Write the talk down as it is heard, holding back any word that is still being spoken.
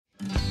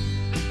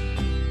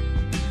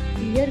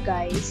Dear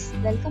guys,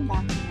 welcome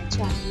back to my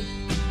channel.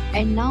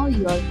 And now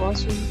you are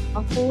watching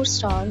a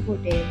 4-star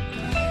hotel.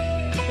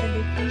 The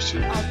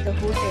location of the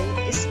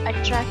hotel is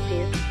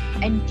attractive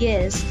and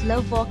guests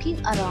love walking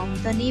around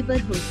the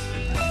neighborhood.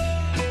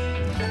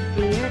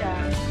 There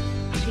are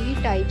 3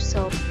 types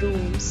of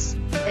rooms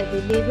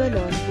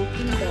available on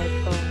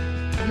booking.com.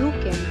 You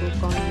can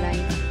book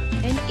online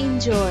and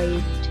enjoy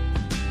it.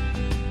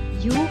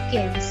 You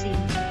can see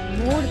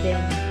more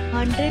than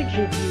 100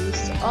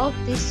 reviews of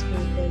this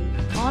hotel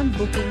on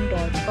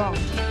booking.com.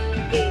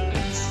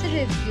 Its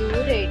review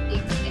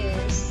rating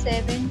is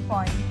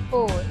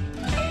 7.4,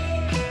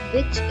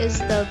 which is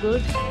the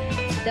good.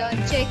 The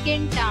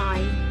check-in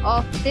time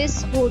of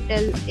this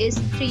hotel is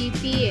 3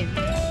 p.m.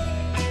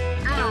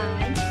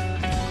 and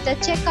the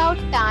checkout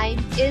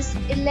time is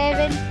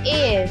 11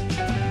 a.m.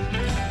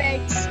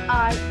 Pets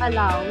are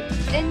allowed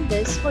in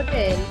this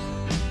hotel.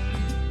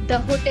 The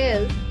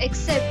hotel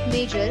accepts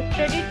major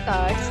credit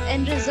cards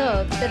and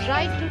reserves the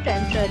right to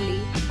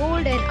temporarily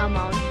hold an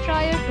amount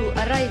prior to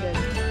arrival.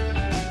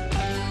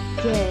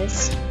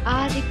 Guests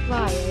are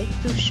required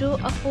to show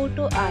a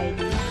photo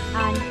ID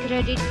and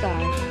credit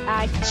card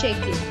at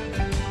check-in.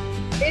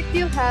 If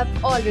you have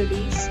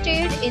already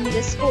stayed in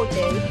this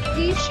hotel,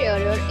 please share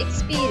your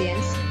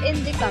experience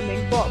in the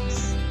comment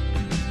box.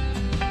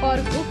 For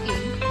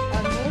booking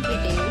or more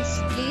details,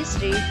 please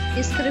read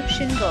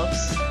description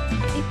box.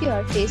 If you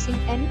are facing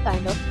any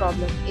kind of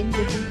problem in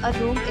booking a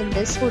room in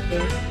this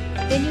hotel,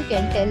 then you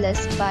can tell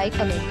us by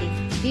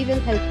commenting. We will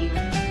help you.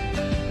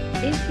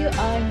 If you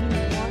are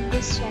new on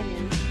this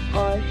channel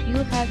or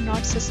you have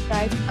not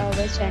subscribed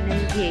our channel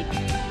yet,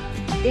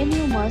 then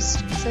you must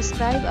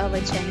subscribe our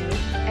channel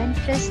and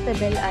press the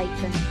bell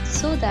icon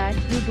so that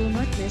you do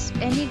not miss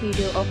any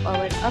video of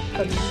our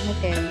upcoming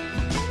hotel.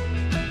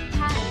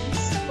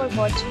 Thanks for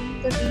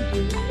watching the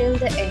video till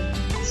the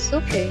end.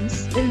 So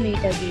friends, we'll meet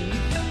again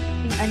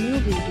in a new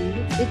video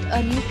with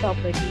a new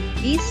property.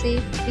 Be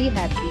safe, be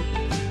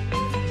happy.